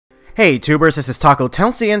Hey tubers, this is Taco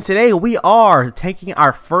Townsy, and today we are taking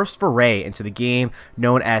our first foray into the game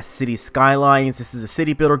known as City Skylines. This is a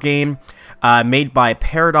city builder game made by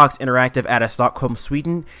Paradox Interactive out of Stockholm,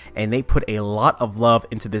 Sweden, and they put a lot of love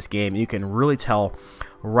into this game. You can really tell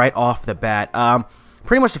right off the bat.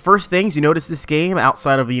 Pretty much the first things you notice this game,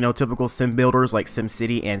 outside of typical sim builders like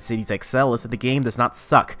SimCity and Cities XL, is that the game does not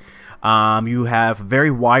suck. You have very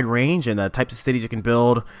wide range in the types of cities you can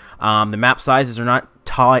build. The map sizes are not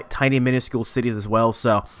tiny, minuscule cities as well,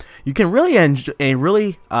 so you can really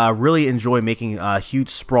enjoy making huge,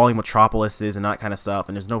 sprawling metropolises and that kind of stuff.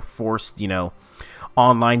 And there's no forced,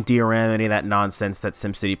 online DRM, any of that nonsense that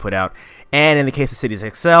SimCity put out. And in the case of Cities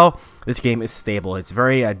XL, this game is stable. It's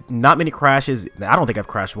very not many crashes. I don't think I've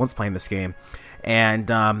crashed once playing this game. And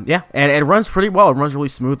yeah, and it runs pretty well. It runs really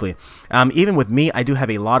smoothly. Even with me, I do have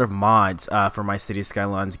a lot of mods for my City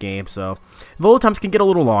Skylines game, so the load times can get a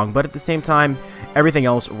little long, but at the same time, everything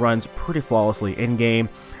else runs pretty flawlessly in game.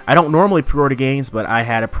 I don't normally pre-order games, but I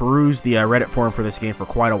had to peruse the Reddit forum for this game for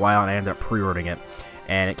quite a while, and I ended up pre-ordering it.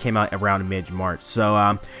 And it came out around mid-March.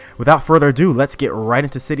 So without further ado, let's get right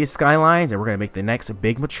into City Skylines, and we're going to make the next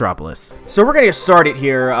big metropolis. So we're going to get started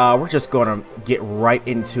here. We're just going to get right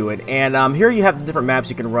into it. And here you have the different maps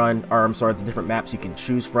you can run, or I'm sorry, the different maps you can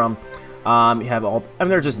choose from. You have all,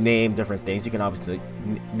 they're just named different things. You can obviously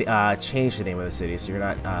change the name of the city, so you're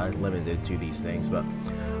not limited to these things. But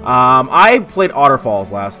I played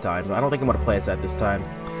Otterfalls last time, but I don't think I'm going to play as that this time.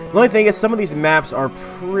 The only thing is, some of these maps are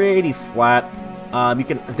pretty flat. You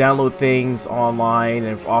can download things online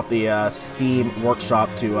and off the Steam workshop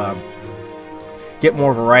to get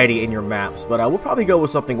more variety in your maps. But we'll probably go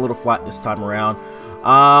with something a little flat this time around.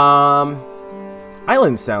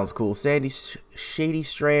 Island sounds cool. Sandy, shady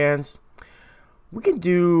strands. We can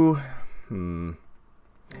do.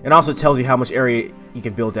 It also tells you how much area you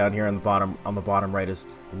can build down here on the bottom right as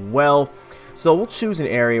well. So we'll choose an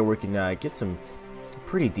area where we can get some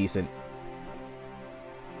pretty decent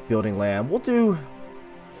building land. We'll do,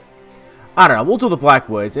 I don't know, we'll do the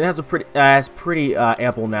Blackwoods. It has a pretty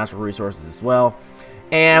ample natural resources as well.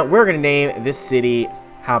 And we're gonna name this city,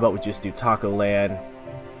 how about we just do Taco Land?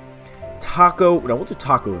 We'll do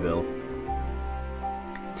Tacoville.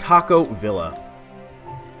 Taco Villa.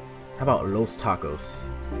 How about Los Tacos?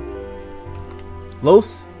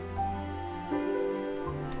 Los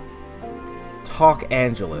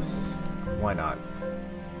Tacangeles. Why not?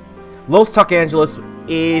 Los Tacangeles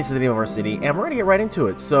is the name of our city, and we're gonna get right into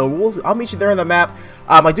it. So I'll meet you there on the map.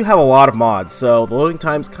 I do have a lot of mods, so the loading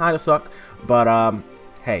times kind of suck, but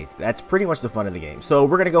hey, that's pretty much the fun of the game. So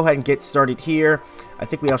we're gonna go ahead and get started here. I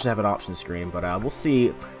think we also have an option screen, but we'll see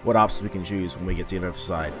what options we can choose when we get to the other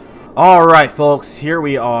side. All right, folks, here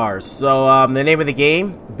we are. So the name of the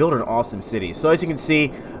game: Build an Awesome City. So as you can see,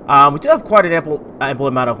 we do have quite an ample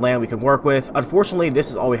amount of land we can work with. Unfortunately, this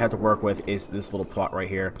is all we have to work with is this little plot right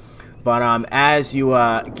here. But as you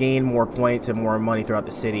gain more points and more money throughout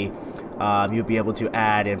the city, you'll be able to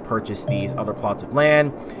add and purchase these other plots of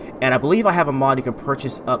land. And I believe I have a mod you can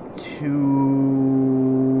purchase up to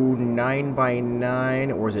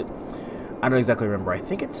 9x9, or is it? I don't exactly remember. I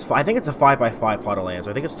think it's a 5x5 plot of land, so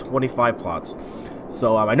I think it's 25 plots.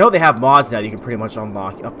 So I know they have mods now you can pretty much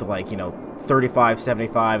unlock up to, like, 35,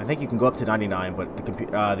 75. I think you can go up to 99, but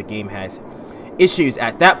the game has issues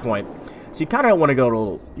at that point. So you kind of don't want to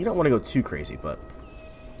go you don't want to go too crazy, but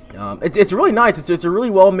it's really nice. It's a really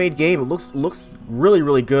well made game. It looks really,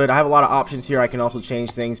 really good. I have a lot of options here. I can also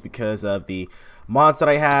change things because of the mods that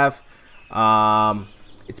I have.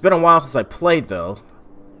 It's been a while since I played, though.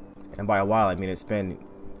 And by a while, I mean it's been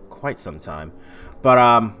quite some time. But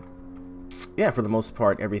yeah, for the most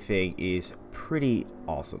part, everything is pretty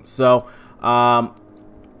awesome. So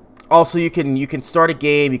also, you can start a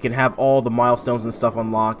game. You can have all the milestones and stuff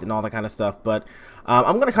unlocked and all that kind of stuff. But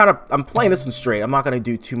I'm playing this one straight. I'm not gonna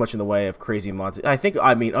do too much in the way of crazy mods. I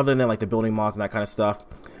mean, other than like the building mods and that kind of stuff,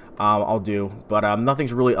 I'll do. But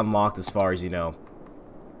nothing's really unlocked as far as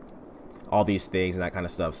all these things and that kind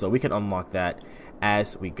of stuff. So we can unlock that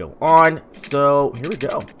as we go on. So here we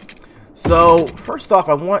go. So first off,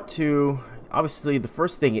 I want to, obviously, the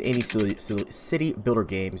first thing in any city builder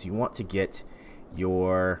games, you want to get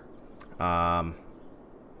your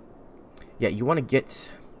you want to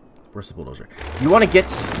get, where's the bulldozer? You want to get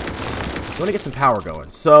some power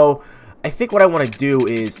going. So I think what I want to do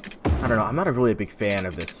is, I don't know, I'm not really a big fan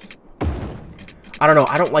of this. I don't know,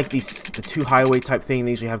 I don't like the two highway type thing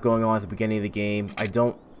they usually have going on at the beginning of the game. I've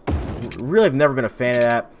never been a fan of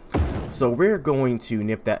that. So we're going to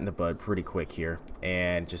nip that in the bud pretty quick here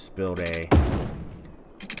and just build I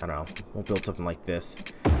don't know, we'll build something like this.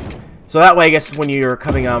 So that way, I guess when you're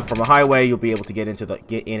coming from a highway, you'll be able to get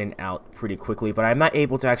in and out pretty quickly. But I'm not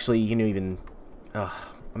able to actually, you know,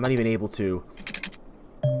 I'm not even able to.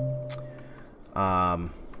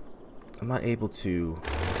 I'm not able to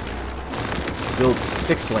build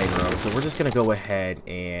 6-lane roads. So we're just gonna go ahead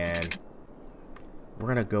and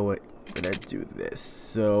we're gonna do this.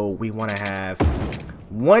 So we want to have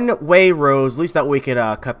 1-way roads. At least that way we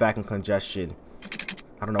can cut back on congestion.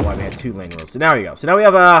 I don't know why we had 2-lane roads. So now we go. So now we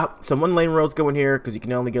have some 1-lane roads going here because you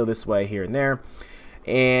can only go this way here and there.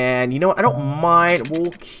 And you know what? I don't mind.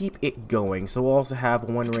 We'll keep it going. So we'll also have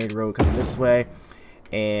 1-lane road coming this way,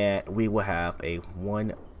 and we will have a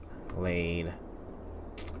 1-way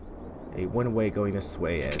going this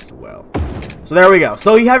way as well. So there we go.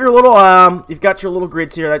 So you have your little you've got your little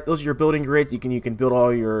grids here. Those are your building grids. You can build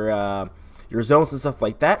all your zones and stuff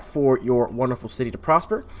like that for your wonderful city to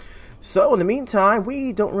prosper. So in the meantime,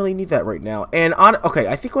 we don't really need that right now. And okay,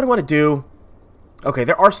 I think what I want to do. Okay,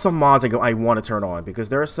 there are some mods I want to turn on because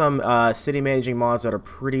there are some city managing mods that are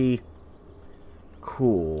pretty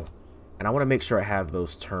cool, and I want to make sure I have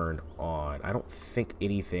those turned on. I don't think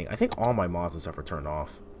anything. I think all my mods and stuff are turned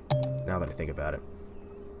off. Now that I think about it.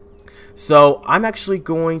 So I'm actually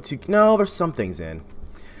going to. No, there's some things in.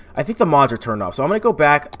 I think the mods are turned off. So I'm going to go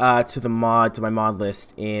back to my mod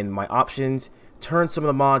list in my options. Turn some of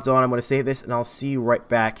the mods on. I'm going to save this, and I'll see you right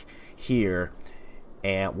back here,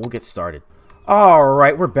 and we'll get started.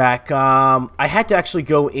 Alright, we're back. I had to actually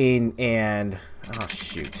go in and... Oh,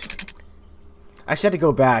 shoot. I actually had to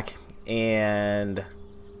go back and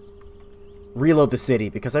reload the city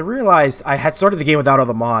because I realized I had started the game without all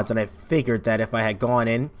the mods, and I figured that if I had gone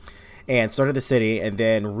in and started the city and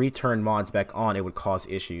then returned mods back on, it would cause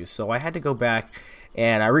issues. So I had to go back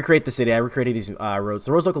and I recreate the city. I recreated these roads.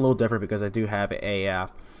 The roads look a little different because I do have a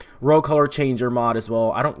road color changer mod as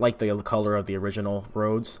well. I don't like the color of the original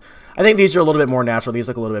roads. I think these are a little bit more natural. These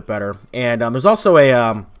look a little bit better. And there's also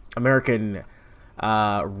a American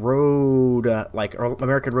road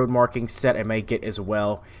American road marking set I may get as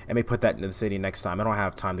well. I may put that into the city next time. I don't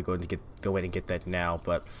have time to go in and get that now,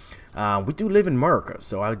 but we do live in America,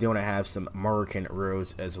 so I do want to have some American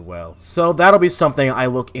roads as well. So that'll be something I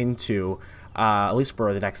look into at least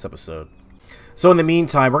for the next episode. So in the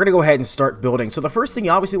meantime, we're going to go ahead and start building. So the first thing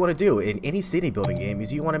you obviously want to do in any city building game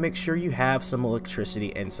is you want to make sure you have some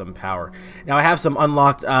electricity and some power. Now I have some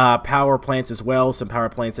unlocked power plants as well, some power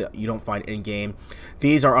plants that you don't find in game.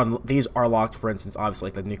 These are locked, for instance, obviously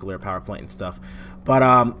like the nuclear power plant and stuff. But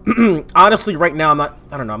honestly, right now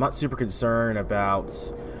I'm not super concerned about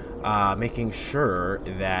making sure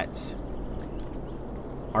that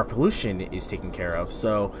our pollution is taken care of.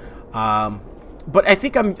 So but I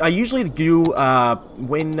think I usually do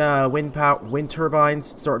wind turbines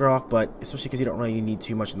start off, but especially because you don't really need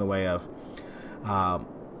too much in the way of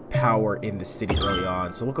power in the city early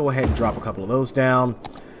on. So we'll go ahead and drop a couple of those down.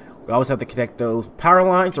 We always have to connect those power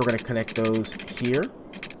lines. So we're going to connect those here,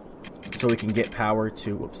 so we can get power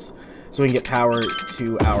to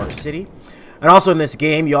our city. And also in this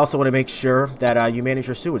game, you also want to make sure that you manage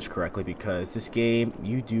your sewage correctly, because this game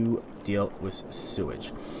you do deal with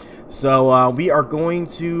sewage. So we are going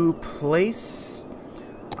to place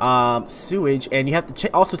sewage, and you have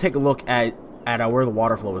to also take a look at where the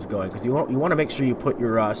water flow is going, because you want to make sure you put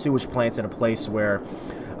your sewage plants in a place where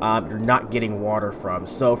you're not getting water from.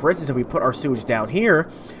 So for instance, if we put our sewage down here,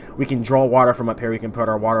 we can draw water from up here. We can put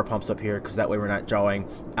our water pumps up here, because that way we're not drawing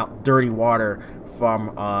out dirty water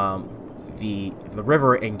from the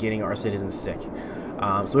river and getting our citizens sick.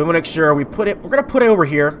 So we want to make sure we're going to put it over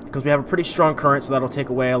here because we have a pretty strong current, so that'll take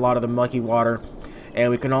away a lot of the mucky water. And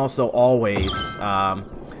we can also always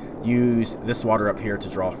use this water up here to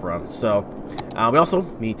draw from. So we also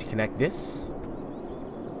need to connect this.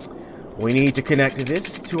 We need to connect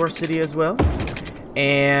this to our city as well.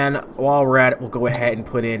 And while we're at it, we'll go ahead and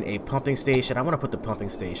put in a pumping station. I want to put the pumping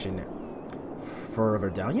station further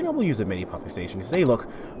down. You know, we'll use a mini pumping station because they look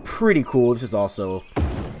pretty cool. This is also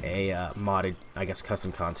a modded, I guess,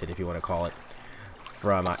 custom content, if you want to call it,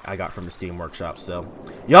 from I got from the Steam Workshop. So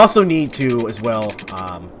you also need to as well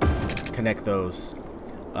connect those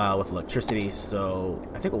with electricity. So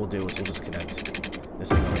I think what we'll do is we'll just connect this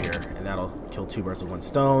thing over here, and that'll kill 2 birds with 1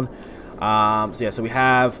 stone. So yeah, so we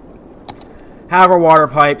have our water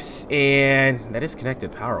pipes, and that is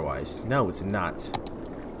connected power wise. No, it's not.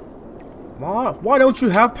 Why don't you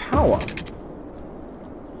have power?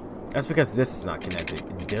 That's because this is not connected.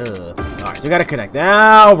 Duh. Alright, so we gotta connect.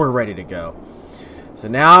 Now we're ready to go. So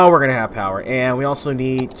now we're gonna have power. And we also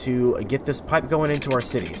need to get this pipe going into our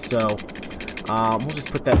city. So we'll just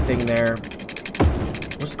put that thing there.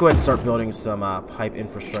 just go ahead and start building some pipe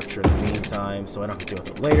infrastructure in the meantime, so I don't have to deal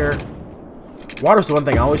with it later. Water's the one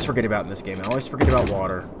thing I always forget about in this game. I always forget about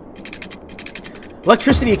water.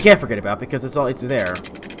 Electricity you can't forget about because it's there.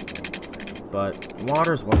 But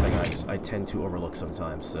water's one thing I tend to overlook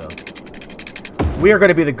sometimes, so we are going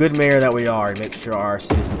to be the good mayor that we are and make sure our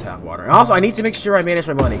citizens have water. And also, I need to make sure I manage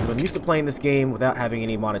my money because I'm used to playing this game without having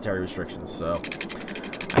any monetary restrictions, so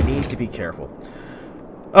I need to be careful.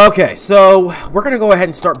 Okay, so we're going to go ahead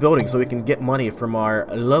and start building so we can get money from our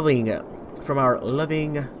loving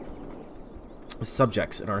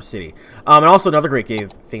subjects in our city. And also another great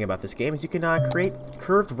thing about this game is you can create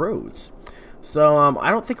curved roads. So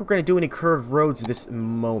I don't think we're going to do any curved roads this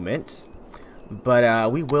moment,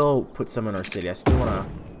 but we will put some in our city. I still want to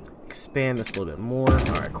expand this a little bit more.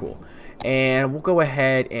 Alright, cool. And we'll go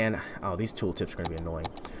ahead and... Oh, these tooltips are going to be annoying.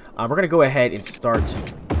 We're going to go ahead and start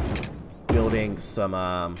building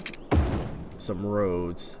some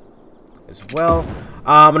roads as well.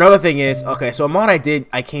 Another thing is... Okay, so a mod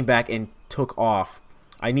I came back and took off.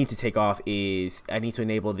 I need to take off is... I need to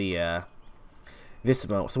enable the... this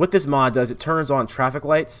mode. So what this mod does, it turns on traffic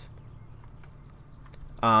lights.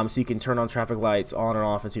 So you can turn on traffic lights on and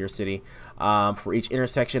off into your city for each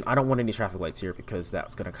intersection. I don't want any traffic lights here because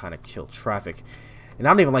that's going to kind of kill traffic. And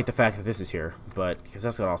I don't even like the fact that this is here, but because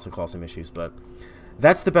that's going to also cause some issues. But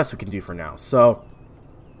that's the best we can do for now. So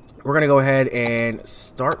we're going to go ahead and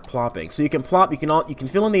start plopping. So you can plop. You can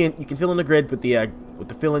fill in the grid with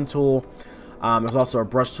the fill in tool. There's also a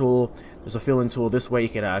brush tool. There's a fill-in tool. This way you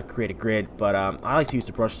can create a grid, but I like to use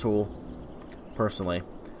the brush tool personally,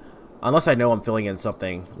 unless I know I'm filling in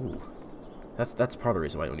something. Ooh, that's part of the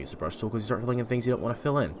reason why I don't use the brush tool, because you start filling in things you don't want to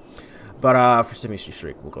fill in. But for Simulation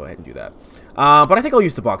Streak, we'll go ahead and do that. But I think I'll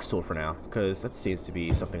use the box tool for now, because that seems to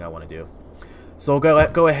be something I want to do. So we'll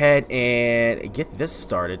go ahead and get this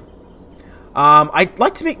started. I'd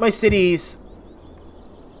like to make my cities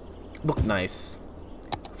look nice.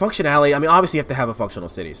 Functionality, I mean, obviously you have to have a functional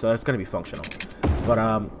city, so it's going to be functional. But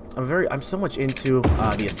I'm so much into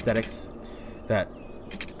the aesthetics that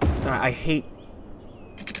I hate.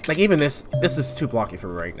 Like, even this is too blocky for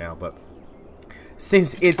me right now, but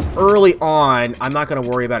since it's early on, I'm not going to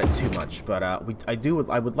worry about it too much. But I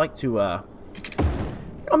would like to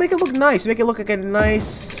make it look nice, make it look like a nice,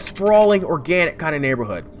 sprawling, organic kind of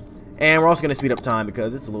neighborhood. And we're also going to speed up time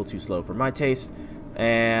because it's a little too slow for my taste.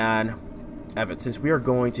 And since we are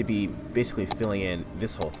going to be basically filling in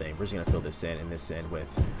this whole thing, we're just going to fill this in and this in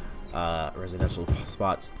with residential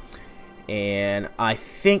spots. And I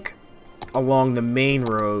think along the main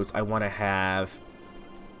roads, I want to have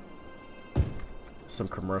some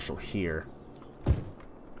commercial here.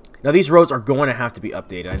 Now these roads are going to have to be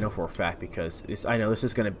updated. I know for a fact because I know this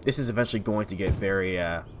is eventually going to get very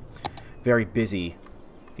very busy.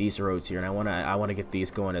 These roads here, and I want to get these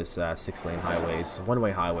going as 6-lane highways,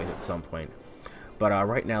 one-way highways at some point. But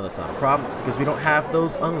right now that's not a problem because we don't have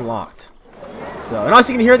those unlocked. So, and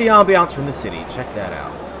also you can hear the ambiance from the city. Check that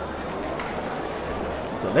out.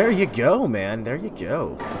 So there you go, man. There you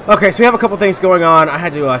go. Okay, so we have a couple things going on. I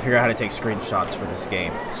had to figure out how to take screenshots for this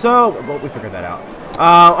game. So, well, we figured that out.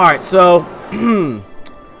 All right, so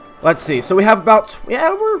let's see. So we have about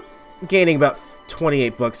we're gaining about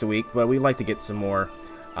 28 bucks a week, but we'd like to get some more.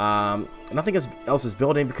 Nothing else is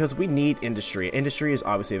building because we need industry. Industry is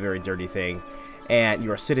obviously a very dirty thing, and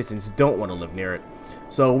your citizens don't want to live near it.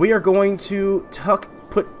 So we are going to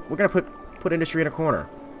put industry in a corner.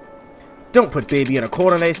 Don't put baby in a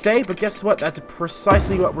corner, they say, but guess what? That's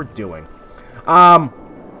precisely what we're doing.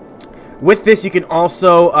 With this, you can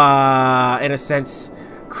also, in a sense,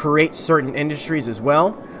 create certain industries as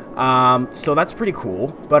well. So that's pretty cool,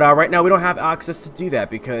 but right now we don't have access to do that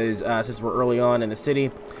because since we're early on in the city,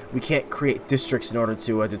 we can't create districts in order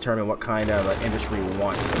to determine what kind of industry we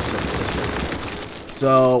want for a certain district.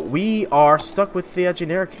 So we are stuck with the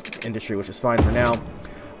generic industry, which is fine for now.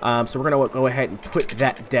 So we're going to go ahead and put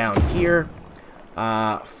that down here,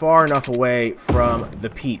 far enough away from the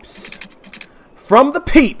peeps. From the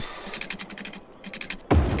peeps!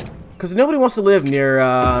 Because nobody wants to live near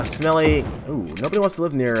smelly... Ooh, nobody wants to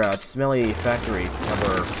live near smelly factory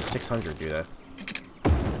number 600, do they?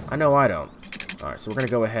 I know I don't. Alright, so we're going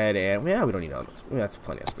to go ahead and... Yeah, we don't need others. That's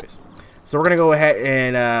plenty of space. So we're going to go ahead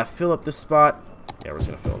and fill up this spot. Yeah, we're just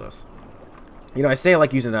going to fill this. You know, I say I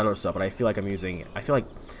like using that other stuff, but I feel like I'm using... I feel like...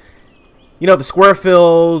 You know, the square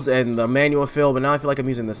fills and the manual fill, but now I feel like I'm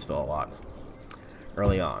using this fill a lot.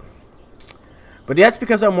 Early on. But that's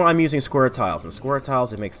because I'm using square tiles, and square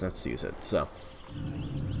tiles, it makes sense to use it. So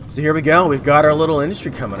here we go. We've got our little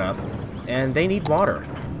industry coming up, and they need water.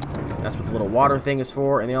 That's what the little water thing is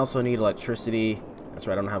for, and they also need electricity. That's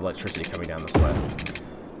right, I don't have electricity coming down this way.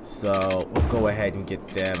 So we'll go ahead and get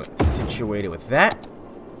them situated with that.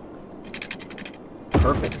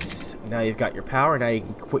 Perfect. Now you've got your power. Now you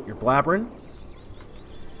can quit your blabbering.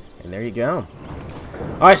 And there you go.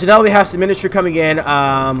 Alright, so now we have some industry coming in.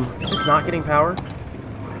 Is this not getting power?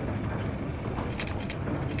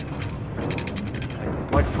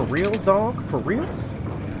 Like for reals, dog? For reals?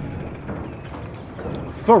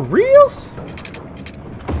 For reals?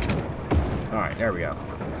 Alright, there we go.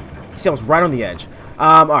 See, I was right on the edge.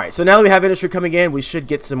 Alright, so now that we have industry coming in, we should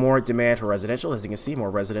get some more demand for residential. As you can see, more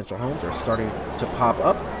residential homes are starting to pop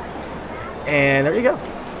up. And there you go.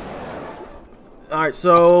 Alright,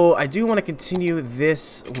 so I do want to continue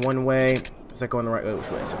this one way. Is that going the right way? Which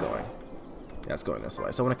way is it going? Yeah, it's going this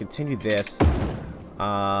way. So I want to continue this.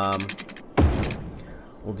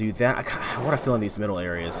 We'll do that. I want to fill in these middle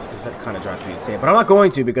areas because that kind of drives me insane. But I'm not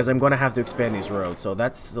going to because I'm going to have to expand these roads. So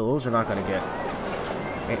those are not going to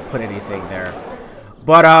put anything there.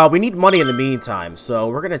 But we need money in the meantime. So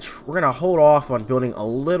we're gonna hold off on building a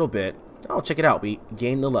little bit. Oh, check it out. We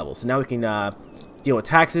gained the level. So now we can deal with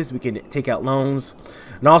taxes. We can take out loans.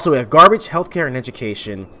 And also we have garbage, healthcare, and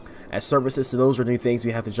education as services. So those are new things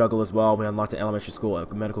we have to juggle as well. We unlocked an elementary school,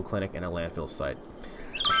 a medical clinic, and a landfill site.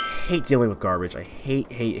 I hate dealing with garbage. I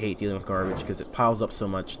hate dealing with garbage because it piles up so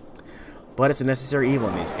much. But it's a necessary evil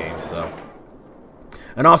in these games, so.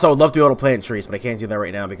 And also, I would love to be able to plant trees, but I can't do that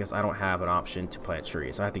right now because I don't have an option to plant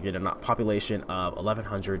trees. I have to get a population of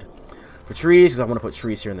 1,100 for trees because I want to put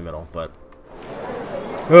trees here in the middle. But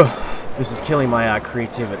this is killing my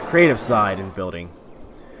creative side in building,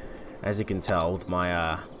 as you can tell with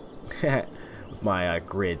my with my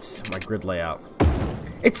grids, my grid layout.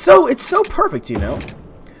 It's so perfect, you know.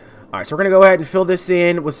 All right, so we're gonna go ahead and fill this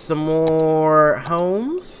in with some more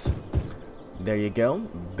homes. There you go.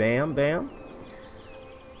 Bam, bam.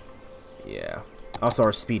 Yeah. Also,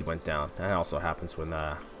 our speed went down. That also happens when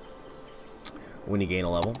you gain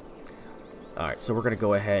a level. All right, so we're gonna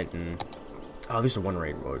go ahead and. Oh, these are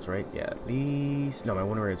one-way roads, right? Yeah. These. No, my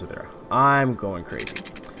one-way roads are there. I'm going crazy.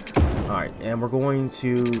 All right, and we're going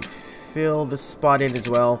to fill this spot in as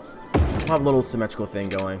well. We'll have a little symmetrical thing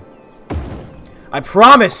going. I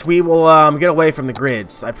promise we will get away from the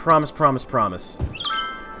grids. I promise.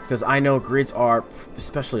 Because I know grids are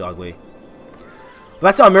especially ugly. But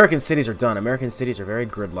that's how American cities are done. American cities are very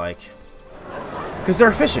grid-like. Because they're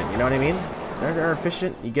efficient, you know what I mean? They're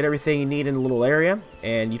efficient. You get everything you need in a little area,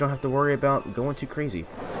 and you don't have to worry about going too crazy.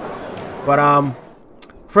 But,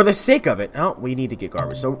 for the sake of it, we need to get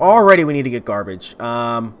garbage. So already we need to get garbage.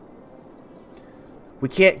 We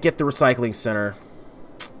can't get the recycling center.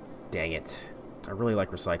 Dang it. I really like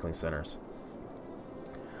recycling centers.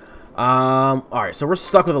 Alright, so we're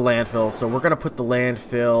stuck with a landfill. So we're going to put the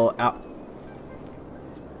landfill out.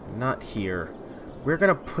 Not here. We're going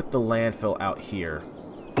to put the landfill out here.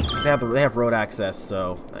 Because they have road access,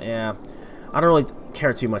 so, yeah. I don't really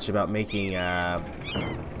care too much about making,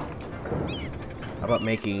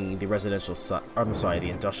 the residential side, I'm sorry, the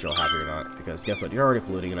industrial happy or not. Because guess what? You're already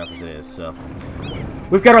polluting enough as it is, so.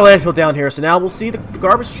 We've got our landfill down here, so now we'll see the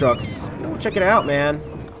garbage trucks. Ooh, check it out, man.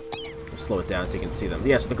 We'll slow it down so you can see them.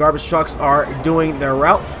 Yes, the garbage trucks are doing their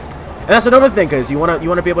routes. And that's another thing, because you want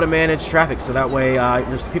to be able to manage traffic, so that way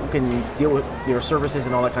people can deal with your services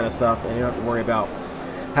and all that kind of stuff, and you don't have to worry about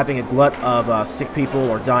having a glut of sick people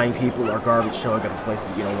or dying people or garbage showing up in places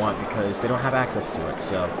that you don't want because they don't have access to it.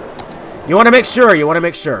 So you want to make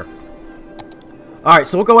sure. All right,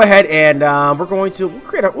 so we'll go ahead and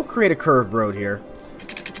we'll create a curved road here.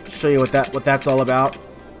 Show you what that's all about.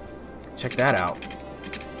 Check that out.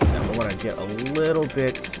 Now we want to get a little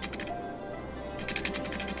bit.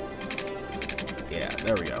 Yeah,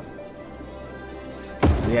 there we go.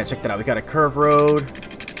 So yeah, check that out. We got a curved road.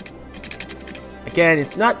 Again,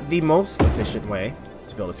 it's not the most efficient way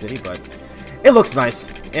to build a city, but it looks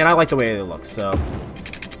nice, and I like the way it looks. So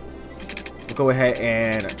we'll go ahead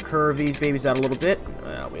and curve these babies out a little bit.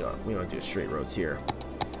 We don't do straight roads here.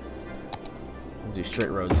 We'll do straight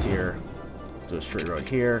roads here. Do a straight road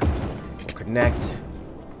here. We'll connect,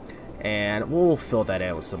 and we'll fill that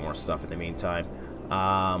in with some more stuff in the meantime.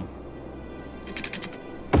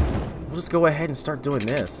 We'll just go ahead and start doing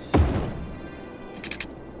this.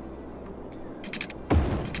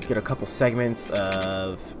 Get a couple segments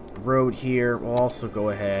of road here. We'll also go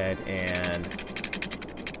ahead and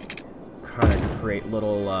kind of create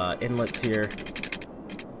little inlets here.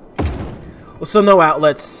 Well, so no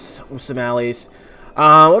outlets with some alleys. It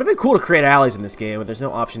would have been cool to create alleys in this game, but there's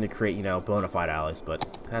no option to create, you know, bona fide alleys,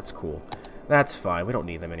 but that's cool. That's fine. We don't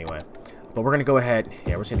need them anyway. But we're going to go ahead.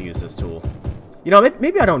 Yeah, we're just going to use this tool. You know,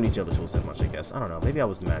 maybe I don't need the other tools that much, I guess. I don't know. Maybe I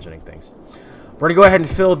was imagining things. We're going to go ahead and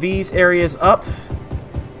fill these areas up.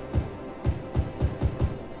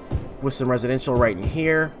 with some residential right in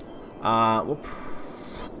here.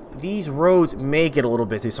 These roads may get a little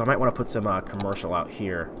busy, so I might want to put some commercial out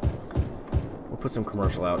here. We'll put some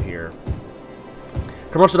commercial out here.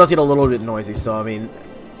 Commercial does get a little bit noisy, so I mean,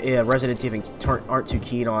 yeah, residents even aren't too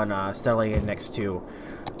keen on settling in next to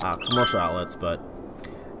commercial outlets, but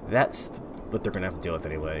that's what they're gonna have to deal with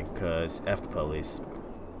anyway, because F the police.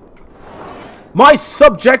 My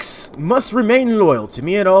subjects must remain loyal to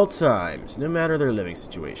me at all times, no matter their living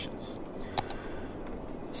situations.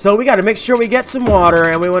 So we got to make sure we get some water,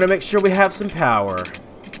 and we want to make sure we have some power,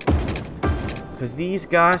 because these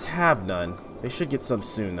guys have none. They should get some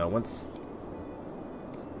soon, though. Once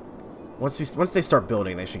they start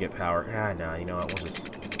building, they should get power. Ah, no, you know what?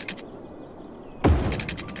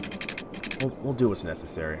 We'll do what's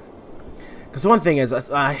necessary. Because the one thing is,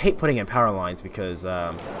 I hate putting in power lines because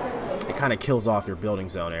it kind of kills off your building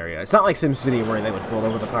zone area. It's not like SimCity where they would build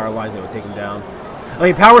over the power lines, they would take them down. I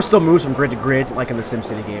mean, power still moves from grid to grid, like in the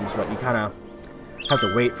SimCity games, but you kind of have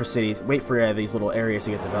to wait for these little areas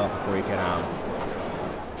to get developed before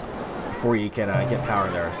you can get power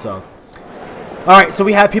there. So, all right, so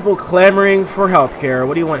we have people clamoring for healthcare.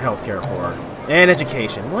 What do you want healthcare for? And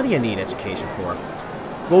education. What do you need education for?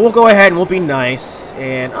 Well, we'll go ahead and we'll be nice.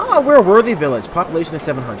 And we're a worthy village. Population of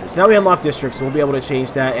 700. So now we unlock districts, so we'll be able to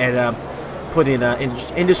change that and put in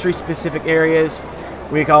industry-specific areas.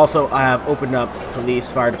 We can also have opened up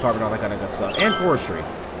police, fire department, all that kind of good stuff, and forestry.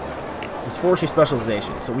 This forestry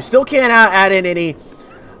specialization. So we still can't add in any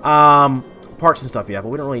parks and stuff yet, but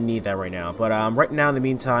we don't really need that right now. But right now, in the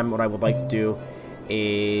meantime, what I would like to do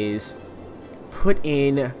is put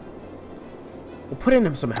in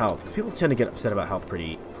some health, because people tend to get upset about health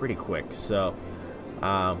pretty quick. So,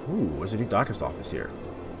 ooh, there's a new doctor's office here.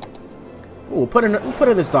 Ooh, we'll put in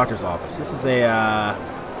this doctor's office. This is a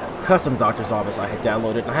custom doctor's office I had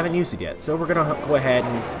downloaded, and I haven't used it yet. So we're gonna go ahead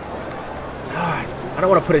and I don't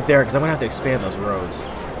want to put it there because I'm gonna have to expand those roads.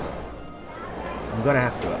 I'm gonna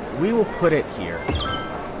have to do it. We will put it here.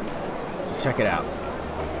 So check it out.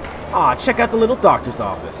 Ah, check out the little doctor's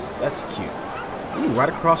office. That's cute. Ooh, right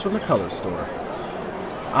across from the color store.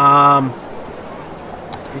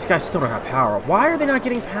 These guys still don't have power. Why are they not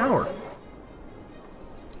getting power?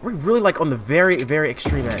 We're really like on the very, very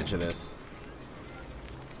extreme edge of this.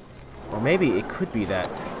 Or maybe it could be that,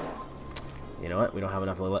 you know what, we don't have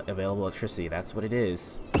enough available electricity. That's what it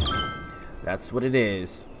is. That's what it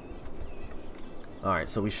is. Alright,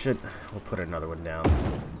 so we'll put another one down.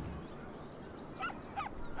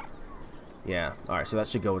 Yeah, alright, so that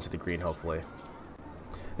should go into the green, hopefully.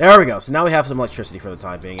 There we go. So now we have some electricity for the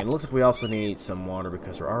time being. And it looks like we also need some water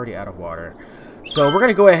because we're already out of water. So we're going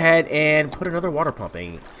to go ahead and put another water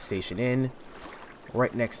pumping station in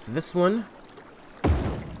right next to this one.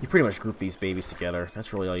 You pretty much group these babies together.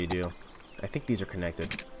 That's really all you do. I think these are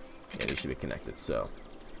connected. Yeah, they should be connected. So,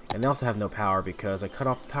 and they also have no power because I cut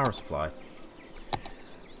off the power supply.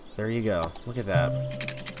 There you go. Look at that.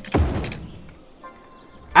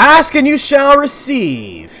 Ask and you shall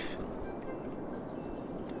receive.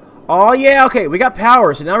 Oh yeah, okay, we got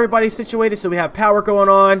power. So now everybody's situated, so we have power going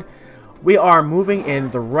on. We are moving in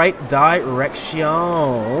the right direction.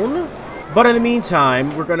 But in the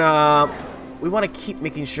meantime, we want to keep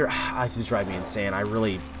making sure. This is driving me insane.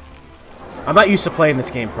 I'm not used to playing this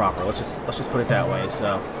game proper. Let's just put it that way.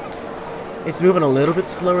 So it's moving a little bit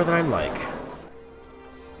slower than I'd like.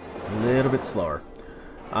 A little bit slower.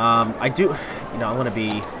 I want to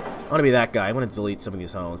be that guy. I want to delete some of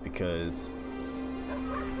these homes because,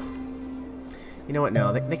 you know what?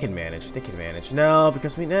 No, they can manage. They can manage. No,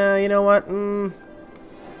 because you know what?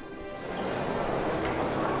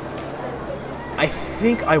 I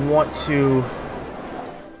think I want to,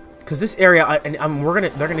 because this area, they're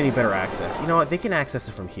gonna need better access. You know what? They can access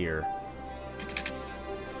it from here.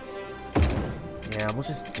 Yeah, we'll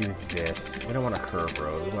just do this. We don't want a curved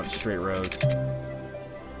road. We want straight roads.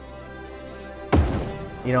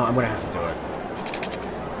 You know, I'm gonna have to do it.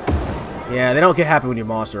 Yeah, they don't get happy when you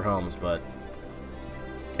monster homes, but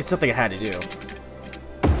it's something I had to do.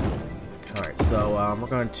 Alright, so we're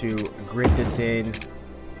going to grid this in.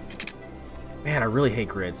 Man, I really hate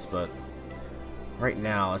grids, but right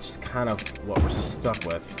now it's just kind of what we're stuck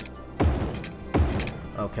with.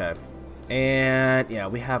 Okay. And yeah,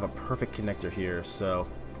 we have a perfect connector here, so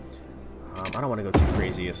I don't want to go too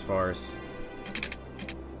crazy as far as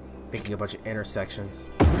making a bunch of intersections.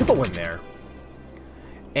 We can put one there.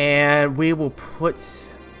 And we will put...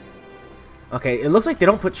 Okay, it looks like they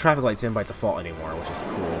don't put traffic lights in by default anymore, which is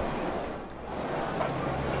cool.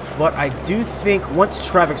 But I do think once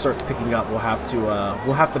traffic starts picking up, we'll have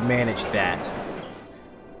to manage that.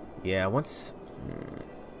 Yeah, once...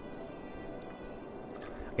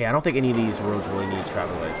 Yeah, I don't think any of these roads really need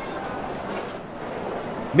traffic lights.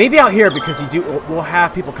 Maybe out here, because we'll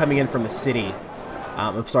have people coming in from the city.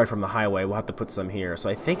 I'm sorry, from the highway. We'll have to put some here. So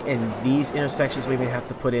I think in these intersections we may have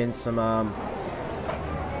to put in some. I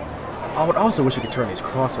would also wish we could turn these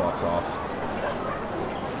crosswalks off.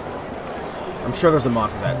 I'm sure there's a mod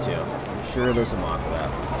for that too. I'm sure there's a mod for that.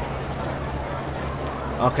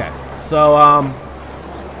 Okay, so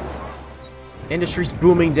industry's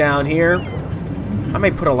booming down here. I may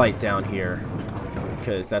put a light down here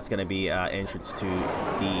because that's going to be entrance to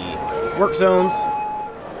the work zones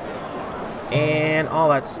and all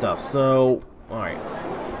that stuff. So, all right.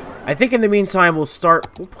 I think in the meantime we'll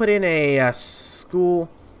put in a school.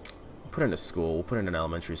 We'll put in a school. We'll put in an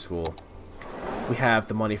elementary school. We have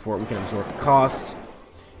the money for it. We can absorb the cost.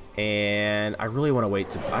 And I really want to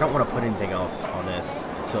wait I don't want to put anything else on this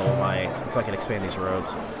until I can expand these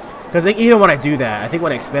roads. Because I think even when I do that, I think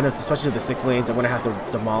when I expand it, especially the 6 lanes, I'm going to have to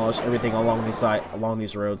demolish everything along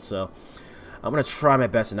these roads. So I'm going to try my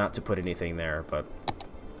best not to put anything there, but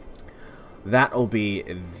that will be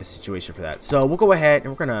the situation for that. So we'll go ahead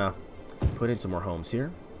and we're going to put in some more homes here.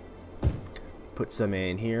 Put some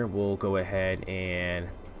in here. We'll go ahead and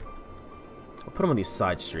we'll put them on these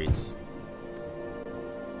side streets.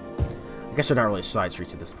 I guess they're not really side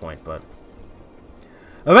streets at this point, but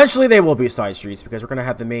eventually they will be side streets because we're going to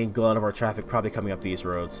have the main glut of our traffic probably coming up these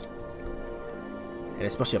roads. And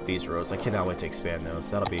especially up these roads. I cannot wait to expand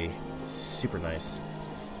those. That'll be super nice.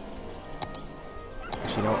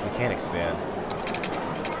 Actually, you know what? We can expand.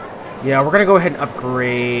 Yeah, we're going to go ahead and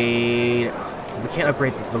upgrade. We can't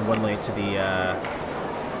upgrade the 1 lane to the...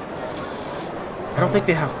 I don't think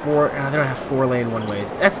they have they don't have 4-lane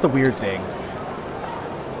one-ways. That's the weird thing.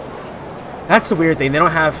 That's the weird thing. They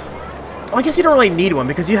don't have... Well, I guess you don't really need one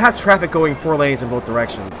because you have traffic going 4 lanes in both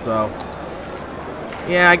directions, so...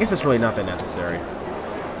 Yeah, I guess it's really not that necessary.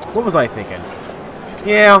 What was I thinking?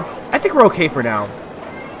 Yeah, I think we're okay for now.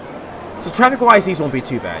 So traffic-wise, these won't be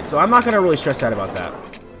too bad. So I'm not going to really stress out about that.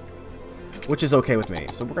 Which is okay with me.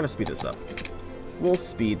 So we're going to speed this up. We'll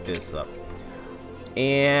speed this up.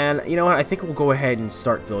 And, you know what? I think we'll go ahead and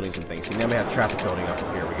start building some things. See, now we have traffic building up.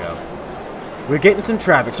 Here we go. We're getting some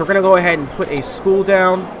traffic, so we're going to go ahead and put a school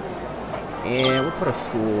down. And we'll put a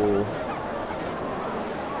school...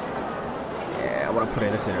 Yeah, I want to put it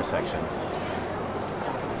in this intersection.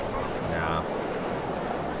 Nah.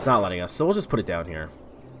 It's not letting us, so we'll just put it down here.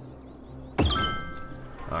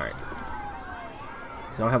 Alright.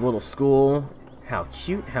 So I have a little school. How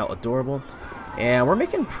cute, how adorable. And we're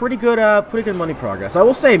making pretty good money progress. I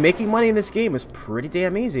will say, making money in this game is pretty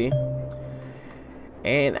damn easy.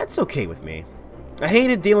 And that's okay with me. I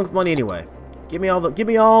hated dealing with money anyway. Give me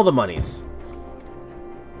all the monies.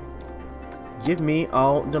 Give me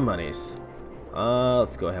all the monies.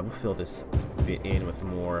 Let's go ahead. We'll fill this bit in with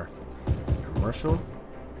more commercial.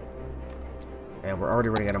 And we're already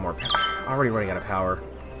running out of power.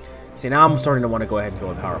 See, now I'm starting to want to go ahead and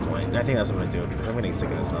build a power plant. And I think that's what I'm going to do because I'm getting sick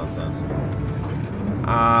of this nonsense.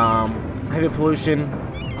 Heavy pollution.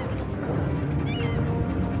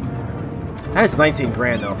 That is 19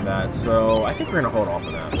 grand though for that, so I think we're gonna hold off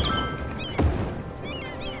on that.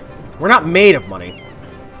 We're not made of money.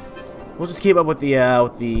 We'll just keep up with the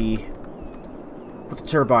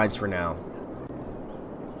turbines for now.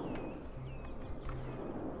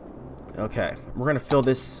 Okay, we're gonna fill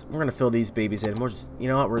this. We're gonna fill these babies in. We're just, you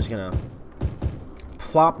know what? We're just gonna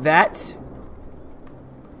plop that.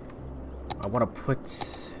 I want to put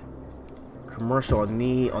commercial on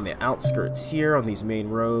the outskirts here on these main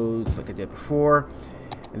roads like I did before,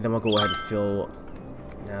 and then we'll go ahead and fill.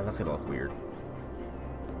 Nah, that's gonna look weird.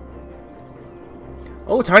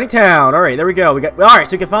 Oh, tiny town. All right, there we go. We got. All right,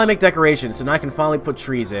 so we can finally make decorations. So now I can finally put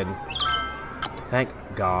trees in. Thank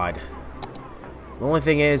God. The only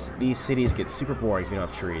thing is, these cities get super boring if you don't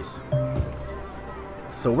have trees.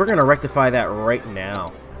 So we're gonna rectify that right now.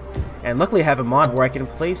 And luckily I have a mod where I can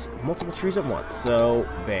place multiple trees at once. So,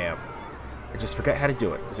 bam. I just forgot how to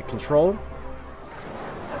do it. Is it control?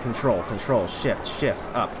 Control, control, shift, shift,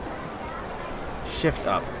 up. Shift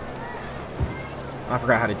up. I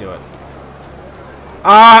forgot how to do it.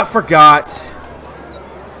 Ah, forgot.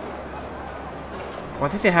 Well, I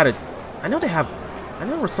think they had a... I know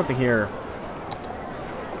there was something here.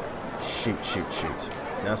 Shoot, shoot, shoot.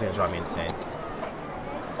 Now it's going to drive me insane.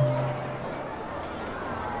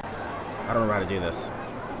 I don't know how to do this.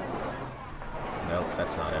 Nope,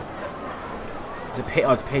 that's not it. Is it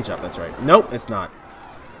oh, it's page up, that's right. Nope, it's not.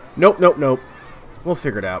 Nope, nope, nope. We'll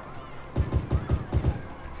figure it out.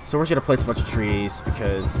 So we're just gonna place a bunch of trees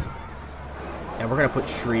because... And we're gonna put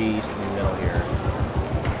trees in the middle here.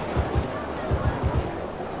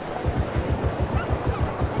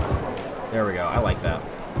 There we go. I like that.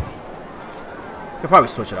 Could probably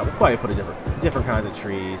switch it up. We'll probably put a different kinds of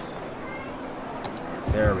trees.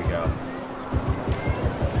 There we go.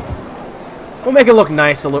 We'll make it look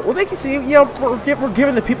nice a little. We'll make it see. Yeah, we're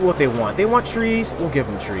giving the people what they want. They want trees. We'll give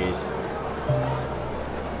them trees.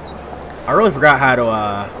 I really forgot how to.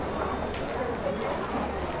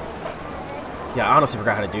 Yeah, I honestly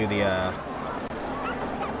forgot how to do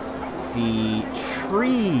the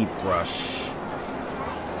tree brush.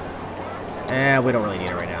 We don't really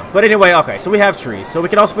need it right now. But anyway, okay, so we have trees. So we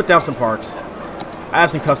can also put down some parks. I have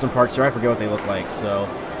some custom parks here. I forget what they look like. So,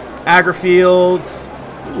 agri-fields.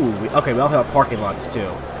 Ooh, okay, we also have parking lots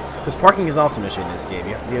too. Because parking is also an issue in this game.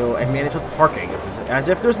 You have to deal and manage with parking as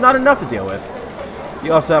if there's not enough to deal with.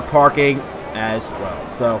 You also have parking as well.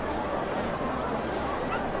 So,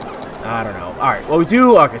 I don't know. Alright, well we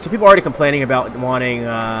do... Okay, so people are already complaining about wanting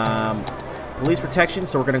police protection,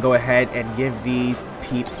 so we're going to go ahead and give these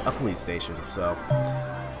peeps a police station. So,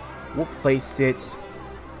 we'll place it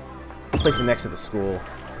next to the school.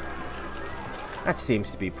 That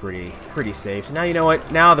seems to be pretty safe. So now you know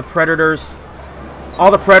what? Now the predators, all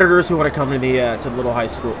the predators who want to come to the little high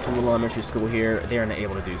school, to the little elementary school here, they are not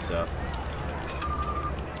able to do so.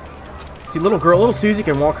 See, little Susie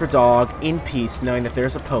can walk her dog in peace, knowing that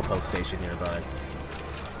there's a po-po station nearby.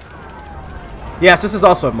 Yes, this is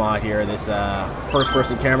also a mod here. This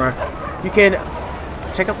first-person camera. You can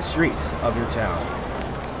check out the streets of your town.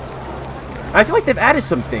 I feel like they've added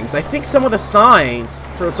some things. I think some of the signs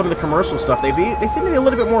for some of the commercial stuff, they seem to be a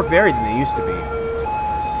little bit more varied than they used to be.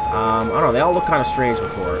 I don't know, they all look kind of strange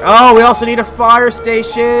before. Oh, we also need a fire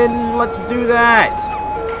station. Let's do that.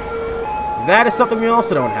 That is something we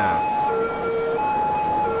also don't have.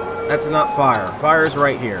 That's not fire. Fire is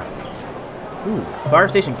right here. Ooh, fire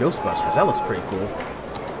station Ghostbusters. That looks pretty cool.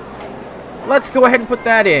 Let's go ahead and put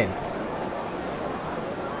that in.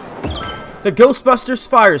 The Ghostbusters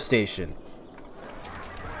fire station.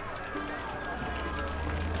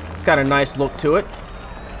 It's got a nice look to it.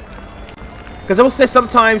 Because I will say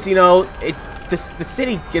sometimes, you know, the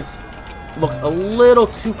city looks a little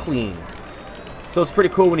too clean. So it's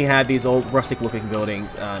pretty cool when you have these old rustic-looking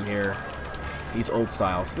buildings here, these old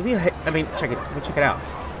styles. I mean, check it out.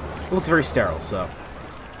 It looks very sterile. So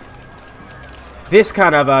this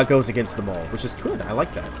kind of goes against the mold, which is good. I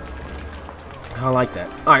like that. I like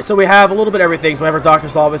that. All right, so we have a little bit of everything. So we have our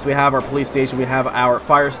doctor's office, we have our police station, we have our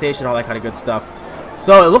fire station, all that kind of good stuff.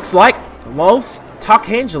 So it looks like Los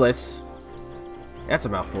Tacangeles, that's a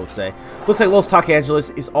mouthful to say. Looks like Los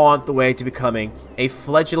Tacangeles is on the way to becoming a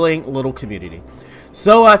fledgling little community.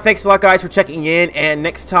 So thanks a lot, guys, for checking in. And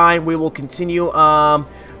next time we will continue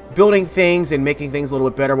building things and making things a little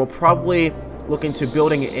bit better. We'll probably look into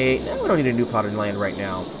building a... we don't need a new plot of land right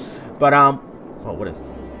now. But oh, what is it?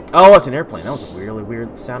 Oh, it's an airplane. That was a really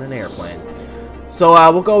weird sounding airplane. So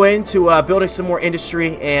we'll go into building some more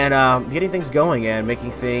industry and getting things going and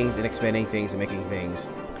making things and expanding things and making things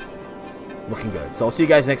looking good. So I'll see you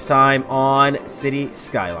guys next time on City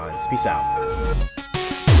Skylines. Peace out.